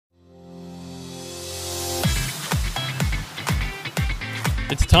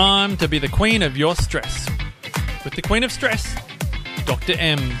It's time to be the queen of your stress. With the Queen of Stress, Dr.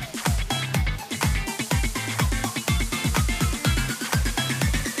 M.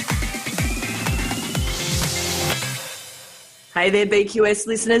 Hey there, BQS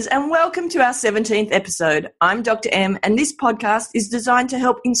listeners, and welcome to our 17th episode. I'm Dr. M, and this podcast is designed to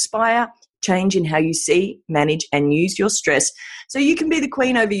help inspire change in how you see, manage, and use your stress so you can be the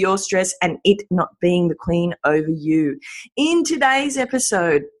queen over your stress and it not being the queen over you. In today's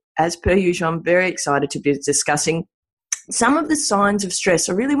episode, as per usual, I'm very excited to be discussing some of the signs of stress.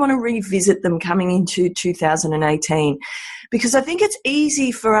 I really want to revisit them coming into 2018 because I think it's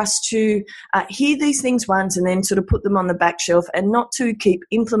easy for us to hear these things once and then sort of put them on the back shelf and not to keep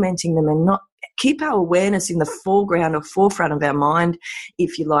implementing them and not keep our awareness in the foreground or forefront of our mind,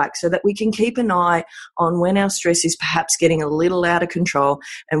 if you like, so that we can keep an eye on when our stress is perhaps getting a little out of control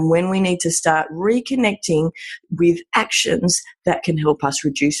and when we need to start reconnecting with actions that can help us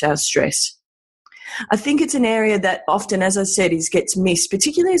reduce our stress. I think it's an area that often, as I said, gets missed,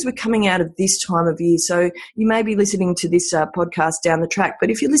 particularly as we're coming out of this time of year. So you may be listening to this podcast down the track,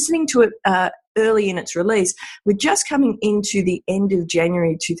 but if you're listening to it early in its release, we're just coming into the end of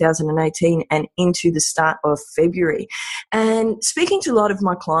January 2018 and into the start of February. And speaking to a lot of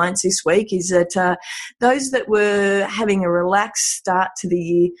my clients this week is that those that were having a relaxed start to the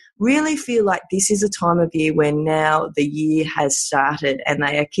year really feel like this is a time of year where now the year has started and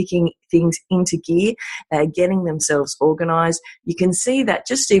they are kicking things into gear. They're getting themselves organised. You can see that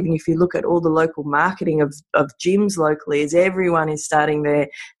just even if you look at all the local marketing of gyms locally, as everyone is starting their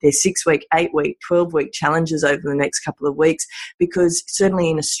 6-week, 8-week, 12-week challenges over the next couple of weeks, because certainly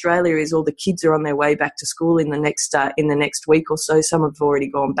in Australia is all the kids are on their way back to school in the next week or so. Some have already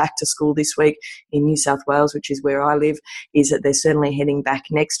gone back to school this week. In New South Wales, which is where I live, is that they're certainly heading back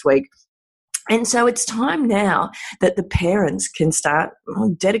next week. And so it's time now that the parents can start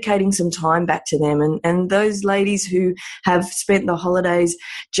dedicating some time back to them. And those ladies who have spent the holidays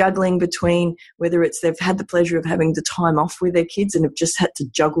juggling between whether it's they've had the pleasure of having the time off with their kids and have just had to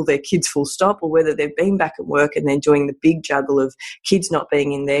juggle their kids full stop, or whether they've been back at work and they're doing the big juggle of kids not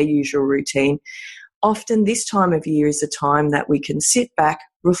being in their usual routine. Often this time of year is the time that we can sit back,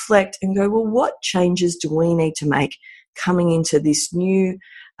 reflect and go, well, what changes do we need to make coming into this new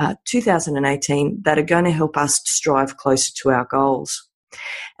 2018 that are going to help us strive closer to our goals?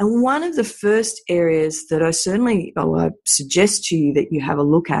 And one of the first areas that I suggest to you that you have a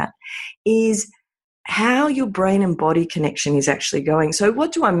look at is how your brain and body connection is actually going. So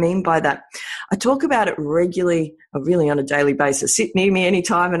what do I mean by that? I talk about it regularly, or really on a daily basis. Sit near me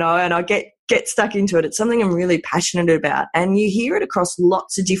anytime and I get stuck into it. It's something I'm really passionate about. And you hear it across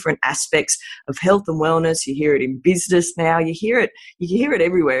lots of different aspects of health and wellness. You hear it in business now. You hear it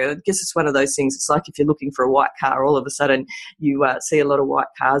everywhere. I guess it's one of those things. It's like if you're looking for a white car, all of a sudden you see a lot of white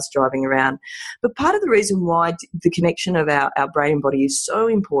cars driving around. But part of the reason why the connection of our brain and body is so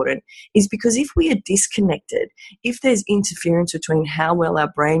important is because if we are disconnected, if there's interference between how well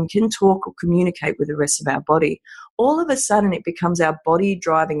our brain can talk or communicate with the rest of our body, all of a sudden it becomes our body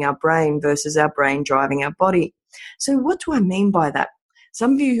driving our brain versus our brain driving our body. So what do I mean by that?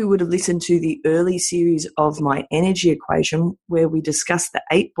 Some of you who would have listened to the early series of my energy equation where we discussed the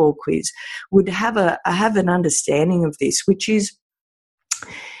 8-ball quiz would have an understanding of this, which is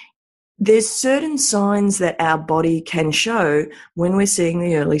there's certain signs that our body can show when we're seeing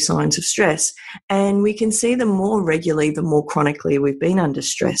the early signs of stress, and we can see them more regularly the more chronically we've been under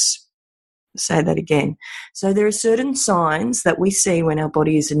stress. Say that again. So there are certain signs that we see when our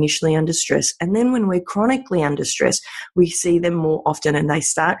body is initially under stress, and then when we're chronically under stress, we see them more often and they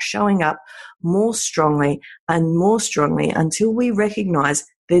start showing up more strongly until we recognize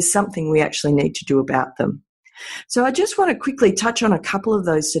there's something we actually need to do about them. So I just want to quickly touch on a couple of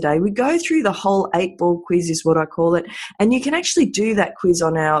those today. We go through the whole 8-ball quiz is what I call it, and you can actually do that quiz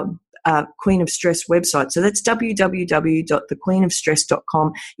on our Queen of Stress website. So that's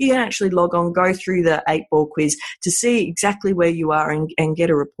www.thequeenofstress.com. You can actually log on, go through the 8-ball quiz to see exactly where you are and get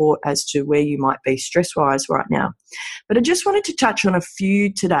a report as to where you might be stress-wise right now. But I just wanted to touch on a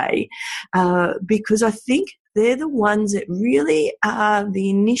few today because I think they're the ones that really are the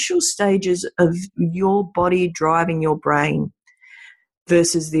initial stages of your body driving your brain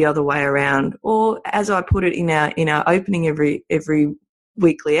versus the other way around. Or as I put it in our opening every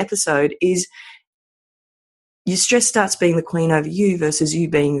weekly episode, is your stress starts being the queen over you versus you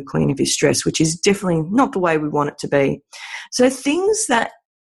being the queen of your stress, which is definitely not the way we want it to be. So things that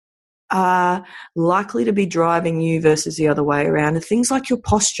are likely to be driving you versus the other way around are things like your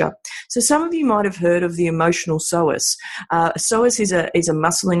posture. So some of you might have heard of the emotional psoas. Psoas is a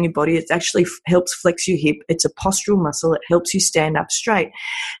muscle in your body. It actually helps flex your hip. It's a postural muscle. It helps you stand up straight.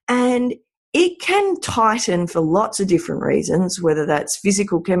 And it can tighten for lots of different reasons, whether that's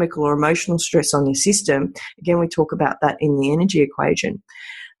physical, chemical, or emotional stress on your system. Again, we talk about that in the energy equation.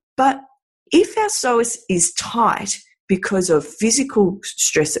 But if our psoas is tight because of physical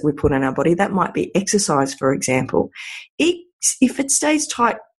stress that we put on our body, that might be exercise, for example, if it stays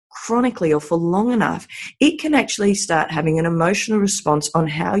tight chronically or for long enough, it can actually start having an emotional response on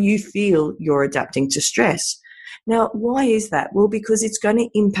how you feel you're adapting to stress. Now, why is that? Well, because it's going to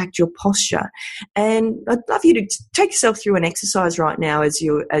impact your posture. And I'd love you to take yourself through an exercise right now as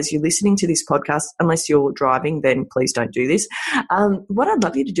you're listening to this podcast. Unless you're driving, then please don't do this. What I'd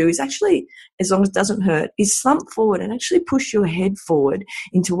love you to do is actually, as long as it doesn't hurt, is slump forward and actually push your head forward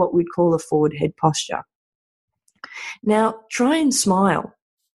into what we'd call a forward head posture. Now, try and smile.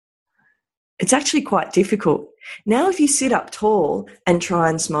 It's actually quite difficult. Now, if you sit up tall and try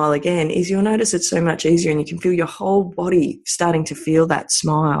and smile again, you'll notice it's so much easier and you can feel your whole body starting to feel that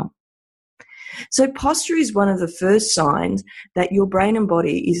smile. So posture is one of the first signs that your brain and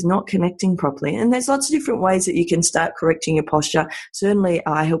body is not connecting properly. And there's lots of different ways that you can start correcting your posture. Certainly,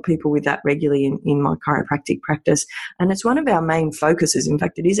 I help people with that regularly in my chiropractic practice. And it's one of our main focuses. In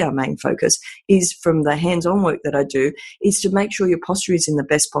fact, it is our main focus, is from the hands-on work that I do, is to make sure your posture is in the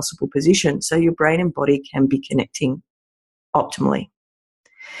best possible position so your brain and body can be connecting optimally.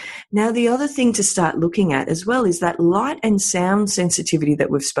 Now, the other thing to start looking at as well is that light and sound sensitivity that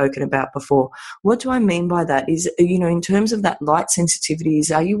we've spoken about before. What do I mean by that is, in terms of that light sensitivity,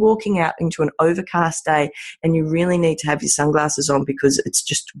 are you walking out into an overcast day and you really need to have your sunglasses on because it's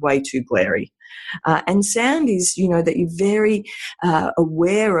just way too glary? And sound is, that you're very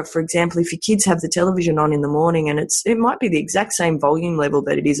aware of, for example, if your kids have the television on in the morning and it might be the exact same volume level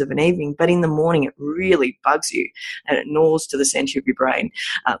that it is of an evening, but in the morning it really bugs you and it gnaws to the center of your brain.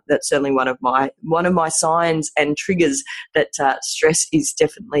 That's certainly one of my signs and triggers that stress is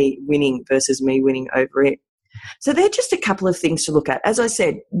definitely winning versus me winning over it. So they're just a couple of things to look at. As I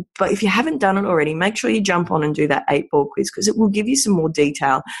said, but if you haven't done it already, make sure you jump on and do that 8-ball quiz because it will give you some more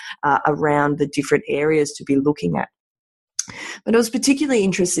detail around the different areas to be looking at. But I was particularly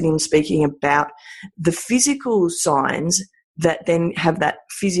interested in speaking about the physical signs that then have that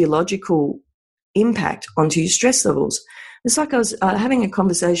physiological impact onto your stress levels. It's like I was having a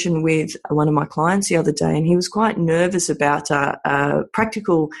conversation with one of my clients the other day, and he was quite nervous about a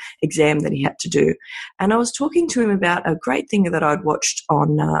practical exam that he had to do. And I was talking to him about a great thing that I'd watched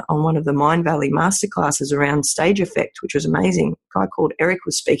on one of the Mindvalley masterclasses around stage effect, which was amazing. A guy called Eric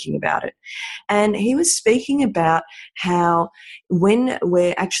was speaking about it. And he was speaking about how when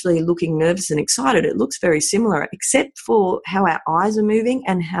we're actually looking nervous and excited, it looks very similar, except for how our eyes are moving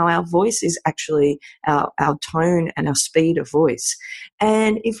and how our voice is actually our tone and our speed of voice.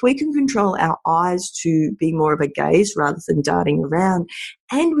 And if we can control our eyes to be more of a gaze rather than darting around,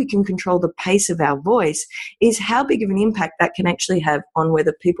 and we can control the pace of our voice, is how big of an impact that can actually have on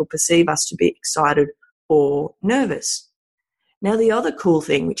whether people perceive us to be excited or nervous. Now, the other cool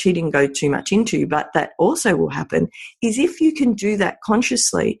thing, which he didn't go too much into, but that also will happen, is if you can do that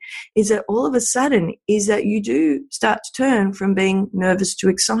consciously, is that all of a sudden is that you do start to turn from being nervous to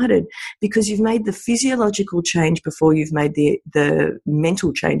excited because you've made the physiological change before you've made the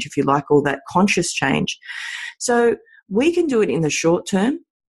mental change, if you like, or that conscious change. So we can do it in the short term,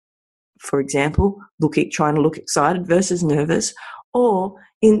 for example, trying to look excited versus nervous, or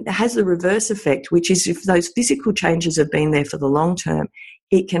it has the reverse effect, which is if those physical changes have been there for the long term,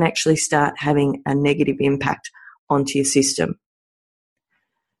 it can actually start having a negative impact onto your system.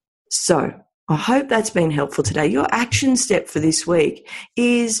 So I hope that's been helpful today. Your action step for this week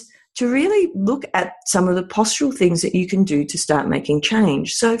is to really look at some of the postural things that you can do to start making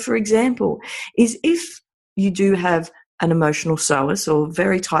change. So, for example, is if you do have an emotional psoas or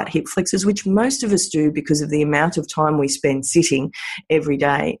very tight hip flexors, which most of us do because of the amount of time we spend sitting every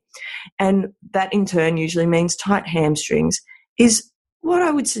day. And that in turn usually means tight hamstrings. Is what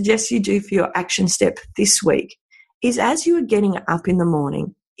I would suggest you do for your action step this week is as you are getting up in the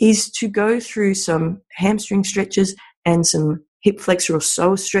morning is to go through some hamstring stretches and some hip flexor or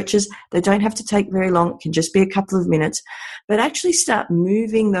psoas stretches. They don't have to take very long. It can just be a couple of minutes. But actually start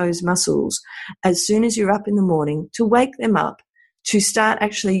moving those muscles as soon as you're up in the morning to wake them up, to start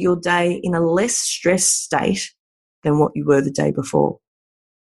actually your day in a less stressed state than what you were the day before.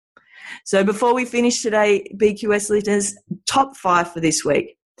 So before we finish today, BQS listeners, top 5 for this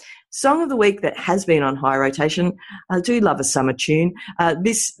week. Song of the week that has been on high rotation. I do love a summer tune.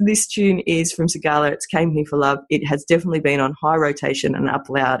 This tune is from Sigala. It's Came Here for Love. It has definitely been on high rotation and up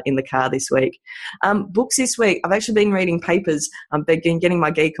loud in the car this week. Books this week. I've actually been reading papers. I've been getting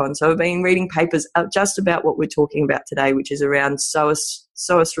my geek on. So I've been reading papers just about what we're talking about today, which is around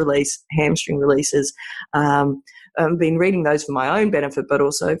psoas release, hamstring releases. I've been reading those for my own benefit, but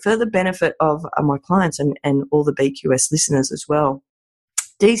also for the benefit of my clients and all the BQS listeners as well.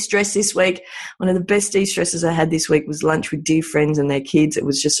 De-stress this week. One of the best de-stresses I had this week was lunch with dear friends and their kids. It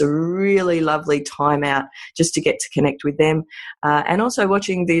was just a really lovely time out just to get to connect with them. And also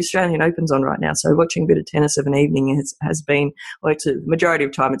watching the Australian Open's on right now. So watching a bit of tennis of an evening has been, well, the majority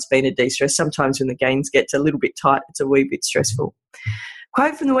of time it's been a de-stress. Sometimes when the games get a little bit tight, it's a wee bit stressful.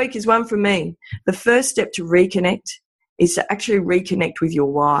 Quote from the week is one from me. The first step to reconnect is to actually reconnect with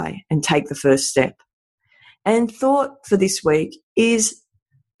your why and take the first step. And thought for this week is,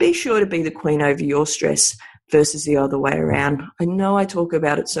 be sure to be the queen over your stress versus the other way around. I know I talk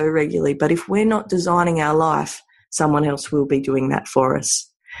about it so regularly, but if we're not designing our life, someone else will be doing that for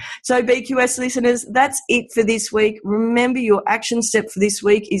us. So BQS listeners, that's it for this week. Remember, your action step for this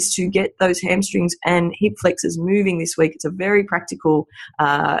week is to get those hamstrings and hip flexors moving this week. It's a very practical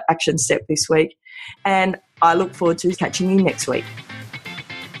action step this week. And I look forward to catching you next week.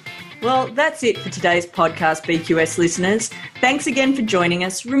 Well, that's it for today's podcast, BQS listeners. Thanks again for joining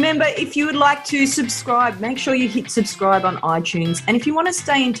us. Remember, if you would like to subscribe, make sure you hit subscribe on iTunes. And if you want to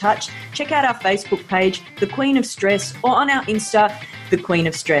stay in touch, check out our Facebook page, The Queen of Stress, or on our Insta, The Queen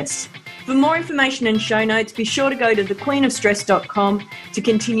of Stress. For more information and show notes, be sure to go to thequeenofstress.com to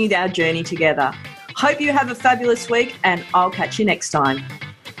continue our journey together. Hope you have a fabulous week, and I'll catch you next time.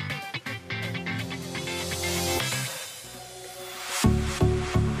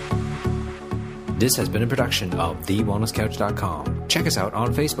 This has been a production of TheWellnessCouch.com. Check us out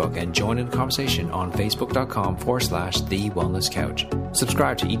on Facebook and join in the conversation on Facebook.com/TheWellnessCouch.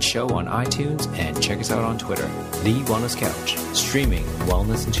 Subscribe to each show on iTunes and check us out on Twitter. The Wellness Couch, streaming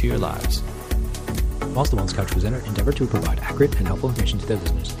wellness into your lives. Whilst the Wellness Couch presenter endeavored to provide accurate and helpful information to their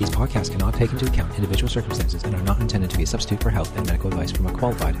listeners, these podcasts cannot take into account individual circumstances and are not intended to be a substitute for health and medical advice from a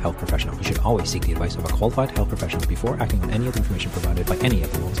qualified health professional. You should always seek the advice of a qualified health professional before acting on any of the information provided by any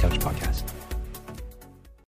of the Wellness Couch podcasts.